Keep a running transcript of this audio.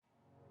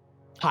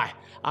Hi,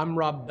 I'm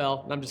Rob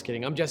Bell. I'm just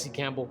kidding. I'm Jesse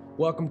Campbell.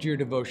 Welcome to your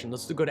devotion.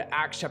 Let's go to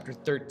Acts chapter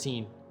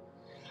 13.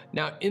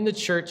 Now, in the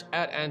church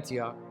at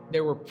Antioch,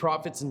 there were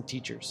prophets and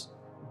teachers: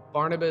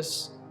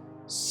 Barnabas,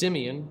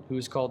 Simeon, who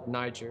was called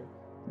Niger,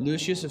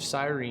 Lucius of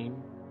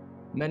Cyrene,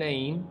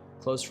 Manaen,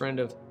 close friend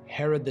of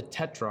Herod the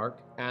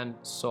Tetrarch, and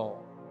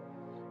Saul.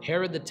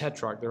 Herod the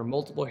Tetrarch, there are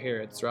multiple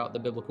Herods throughout the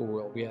biblical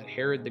world. We had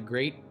Herod the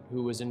Great,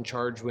 who was in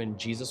charge when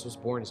Jesus was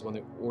born. He's the one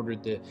that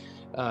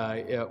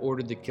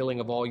ordered the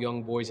killing of all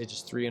young boys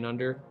ages 3 and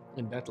under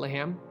in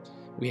Bethlehem.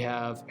 We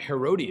have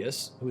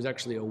Herodias, who was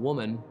actually a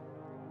woman.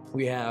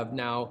 We have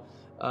now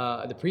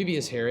the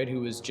previous Herod, who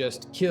was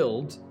just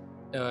killed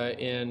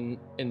in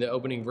the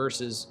opening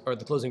verses, or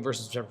the closing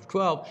verses of chapter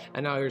 12,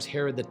 and now here's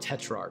Herod the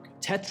Tetrarch.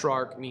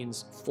 Tetrarch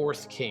means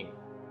fourth king.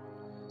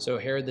 So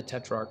Herod the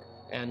Tetrarch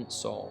and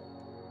Saul.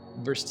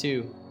 Verse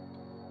 2,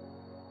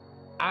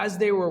 as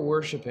they were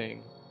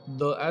worshiping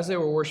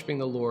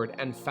the Lord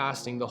and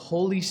fasting, the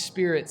Holy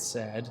Spirit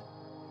said,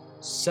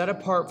 "Set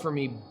apart for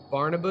me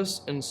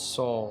Barnabas and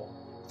Saul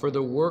for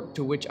the work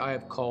to which I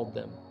have called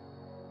them."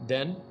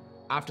 Then,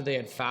 after they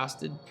had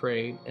fasted,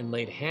 prayed, and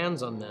laid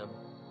hands on them,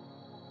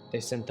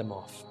 they sent them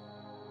off.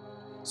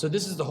 So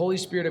this is the Holy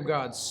Spirit of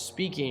God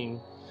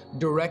speaking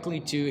directly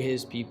to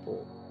his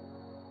people.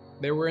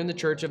 There were in the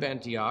church of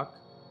Antioch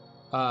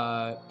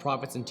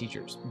prophets and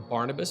teachers.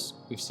 Barnabas,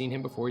 we've seen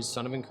him before, he's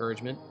son of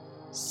encouragement.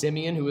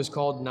 Simeon, who was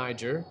called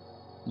Niger.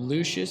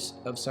 Lucius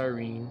of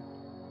Cyrene.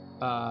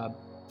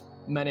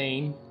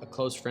 Manaen, a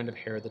close friend of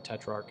Herod the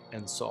Tetrarch,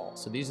 and Saul.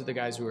 So these are the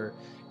guys who are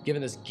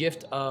given this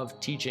gift of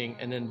teaching,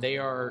 and then they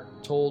are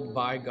told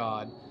by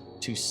God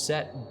to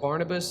set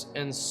Barnabas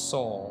and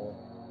Saul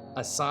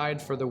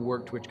aside for the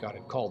work to which God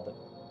had called them.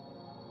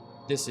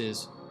 This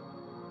is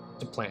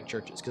to plant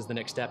churches, because the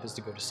next step is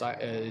to go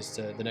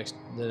to the next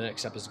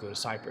step is to go to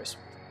Cyprus.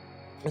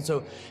 And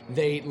so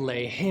they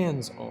lay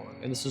hands on,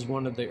 and this is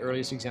one of the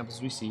earliest examples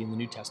we see in the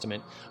New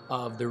Testament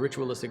of the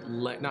ritualistic,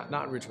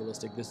 not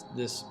ritualistic,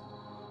 this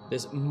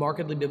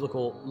markedly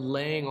biblical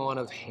laying on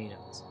of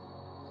hands.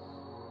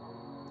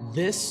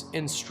 This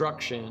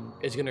instruction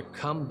is going to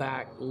come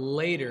back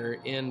later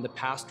in the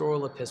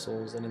pastoral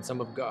epistles and in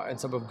some of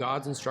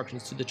God's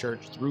instructions to the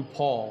church through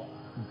Paul.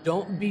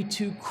 Don't be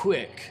too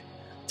quick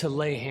to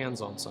lay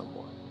hands on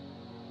someone.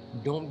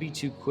 Don't be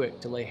too quick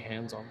to lay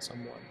hands on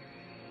someone.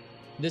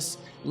 This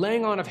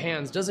laying on of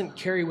hands doesn't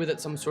carry with it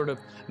some sort of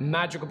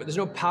magical, but there's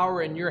no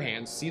power in your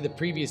hands. See the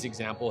previous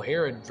example,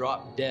 Herod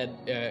dropped dead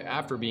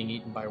after being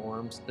eaten by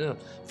worms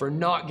for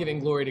not giving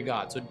glory to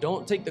God. So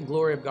don't take the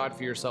glory of God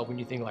for yourself when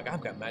you think like,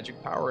 I've got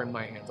magic power in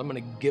my hands. I'm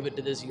going to give it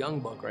to this young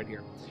buck right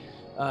here.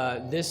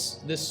 This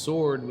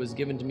sword was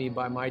given to me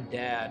by my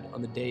dad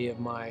on the day of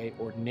my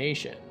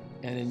ordination.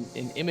 And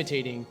in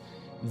imitating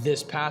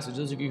this passage,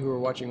 those of you who are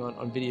watching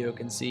on video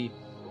can see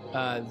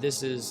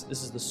this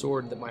is the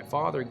sword that my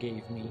father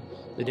gave me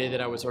the day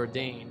that I was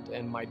ordained,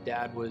 and my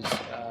dad was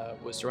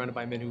surrounded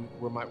by men who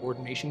were my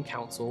ordination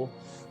council,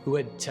 who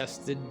had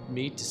tested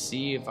me to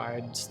see if I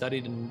had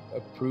studied and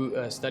approved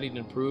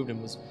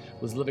and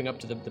was living up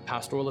to the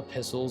pastoral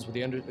epistles with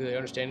the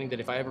understanding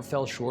that if I ever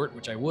fell short,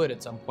 which I would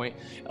at some point,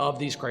 of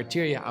these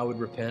criteria, I would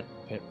repent.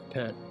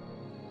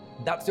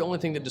 That's the only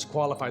thing that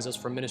disqualifies us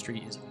from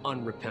ministry is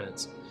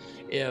unrepentance.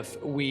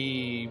 If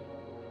we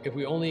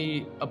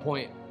only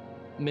appoint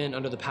men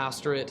under the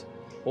pastorate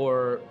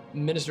or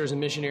ministers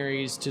and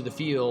missionaries to the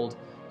field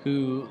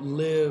who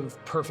live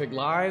perfect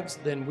lives,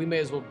 then we may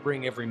as well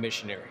bring every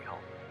missionary home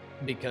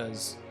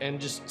and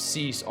just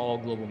cease all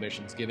global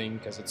missions giving,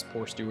 because it's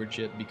poor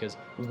stewardship, because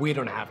we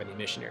don't have any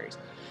missionaries.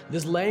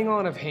 This laying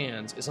on of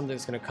hands is something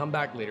that's going to come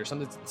back later,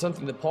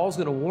 something that Paul's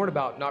going to warn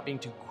about not being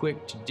too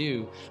quick to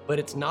do, but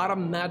it's not a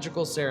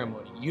magical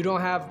ceremony. You don't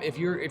have, if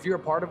you're a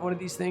part of one of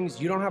these things,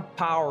 you don't have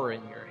power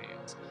in your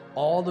hands.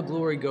 All the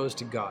glory goes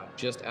to God,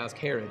 just as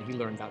Herod, he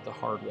learned that the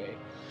hard way.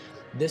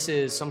 This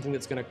is something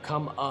that's going to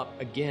come up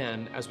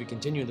again as we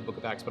continue in the book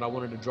of Acts, but I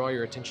wanted to draw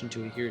your attention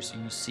to it here so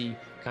you see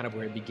kind of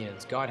where it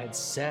begins. God had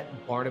set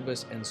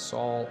Barnabas and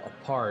Saul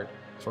apart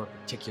for a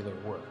particular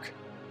work.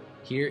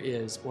 Here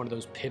is one of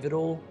those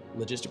pivotal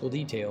logistical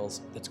details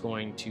that's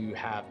going to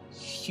have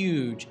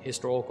huge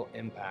historical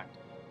impact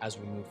as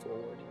we move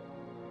forward.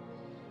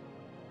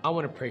 I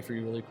want to pray for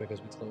you really quick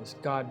as we close.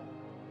 God,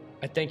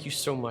 I thank you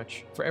so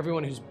much for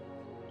everyone who's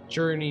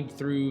journeyed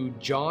through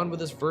John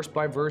with us verse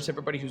by verse,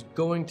 everybody who's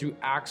going through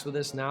Acts with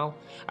us now.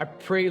 I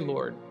pray,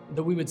 Lord,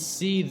 that we would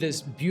see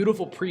this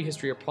beautiful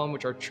prehistory upon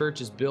which our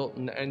church is built,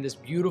 and this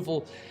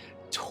beautiful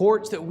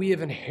torch that we have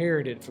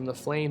inherited from the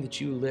flame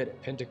that you lit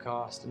at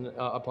Pentecost and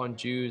upon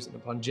Jews and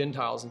upon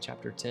Gentiles in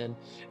chapter 10,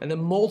 and the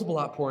multiple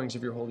outpourings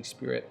of your Holy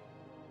Spirit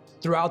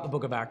throughout the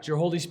book of Acts. Your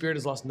Holy Spirit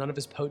has lost none of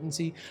his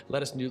potency.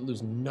 Let us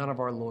lose none of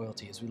our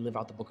loyalty as we live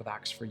out the book of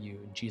Acts for you.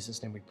 In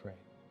Jesus' name we pray.